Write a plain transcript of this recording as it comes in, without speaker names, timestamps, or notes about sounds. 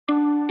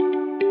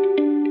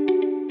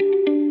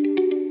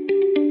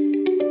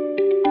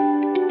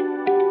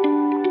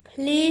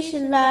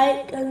Please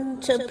like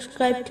and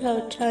subscribe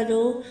to our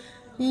channel.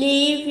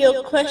 Leave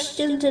your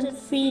questions and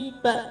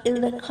feedback in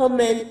the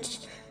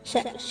comments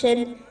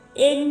section.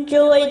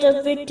 Enjoy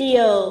the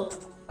video.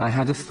 I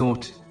had a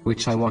thought,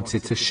 which I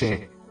wanted to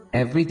share.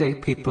 Every day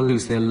people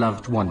lose their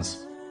loved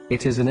ones.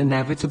 It is an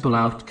inevitable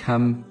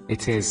outcome,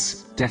 it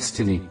is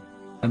destiny.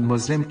 A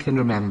Muslim can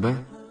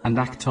remember and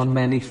act on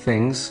many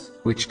things,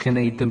 which can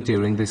aid them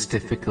during this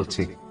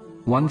difficulty.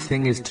 One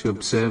thing is to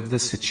observe the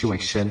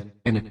situation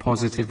in a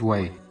positive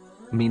way.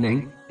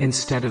 Meaning,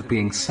 instead of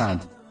being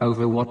sad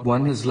over what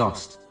one has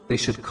lost, they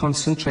should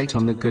concentrate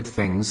on the good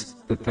things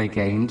that they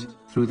gained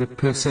through the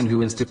person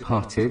who has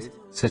departed,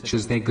 such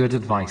as their good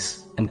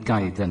advice and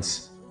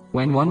guidance.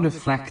 When one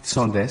reflects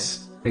on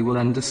this, they will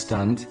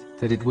understand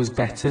that it was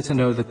better to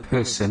know the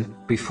person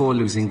before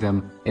losing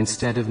them,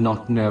 instead of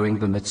not knowing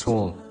them at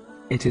all.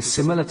 It is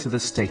similar to the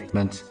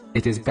statement,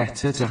 it is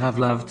better to have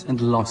loved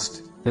and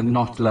lost than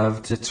not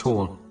loved at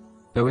all.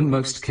 Though in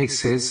most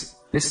cases,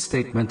 this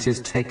statement is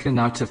taken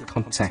out of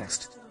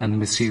context and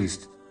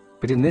misused.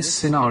 But in this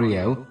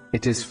scenario,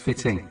 it is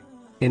fitting.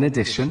 In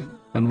addition,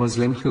 a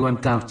Muslim who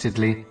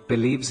undoubtedly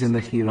believes in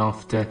the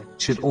hereafter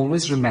should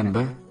always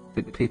remember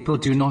that people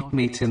do not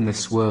meet in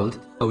this world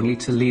only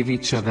to leave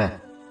each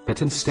other,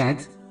 but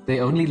instead, they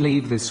only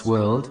leave this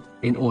world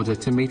in order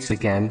to meet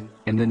again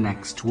in the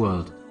next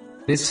world.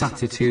 This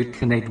attitude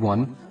can aid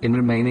one in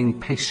remaining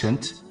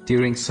patient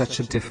during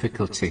such a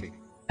difficulty,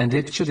 and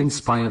it should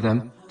inspire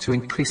them to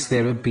increase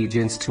their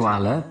obedience to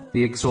Allah,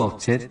 the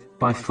Exalted,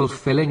 by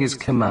fulfilling His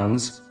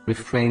commands,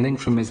 refraining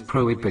from His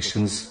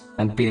prohibitions,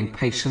 and being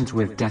patient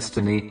with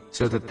destiny,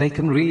 so that they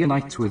can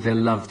reunite with their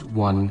loved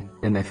one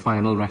in their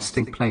final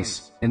resting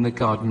place, in the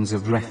gardens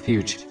of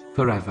refuge,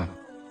 forever.